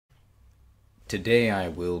Today I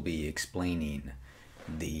will be explaining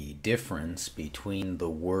the difference between the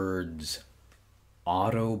words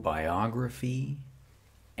autobiography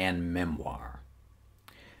and memoir.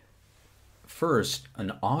 First,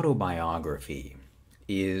 an autobiography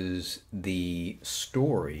is the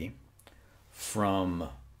story from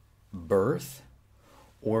birth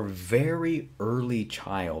or very early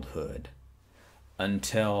childhood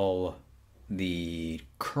until the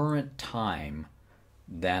current time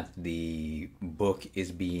that the book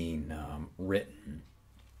is being written.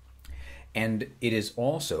 And it is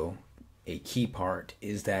also a key part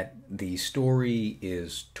is that the story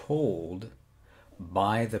is told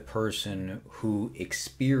by the person who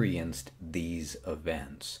experienced these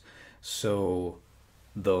events. So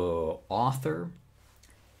the author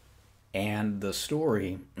and the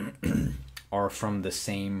story are from the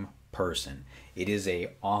same person. It is a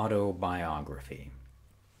autobiography.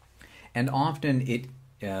 And often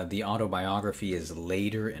the autobiography is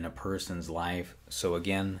later in a person's life. So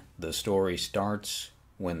again, the story starts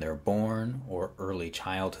when they're born or early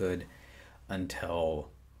childhood until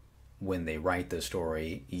when they write the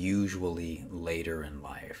story, usually later in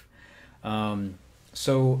life.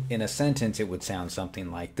 So in a sentence, it would sound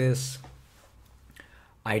something like this.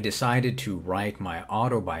 I decided to write my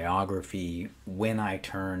autobiography when I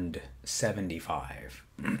turned 75.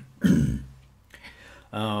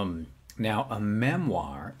 Now, a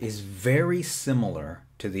memoir is very similar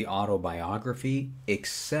to the autobiography,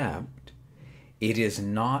 except it is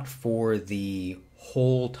not for the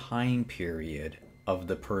whole time period of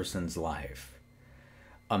the person's life.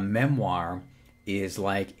 A memoir is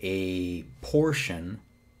like a portion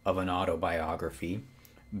of an autobiography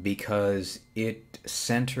because it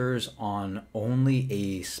centers on only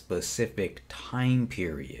a specific time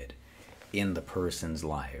period in the person's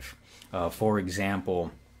life. For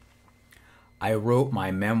example, I wrote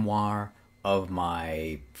my memoir of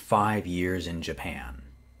my 5 years in Japan.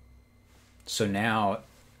 So now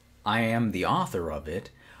I am the author of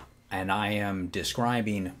it, and I am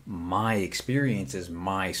describing my experiences,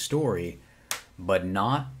 my story, but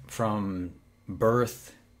not from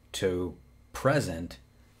birth to present,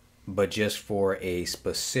 but just for a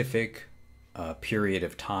specific period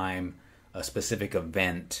of time, a specific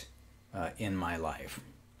event in my life.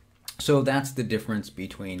 So that's the difference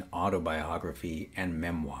between autobiography and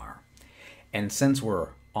memoir. And since we're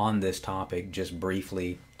on this topic, just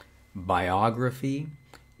briefly, biography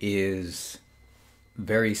is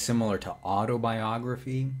very similar to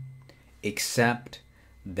autobiography, except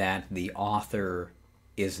that the author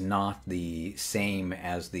is not the same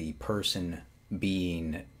as the person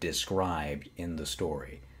being described in the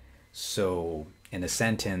story. So in a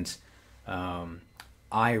sentence,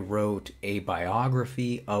 I wrote a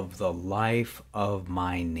biography of the life of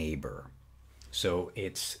my neighbor. So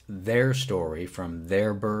it's their story from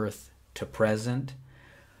their birth to present,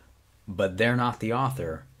 but they're not the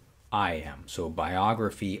author, I am. So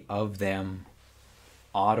biography of them,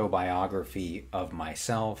 autobiography of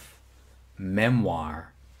myself,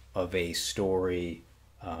 memoir of a story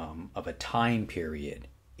of a time period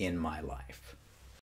in my life.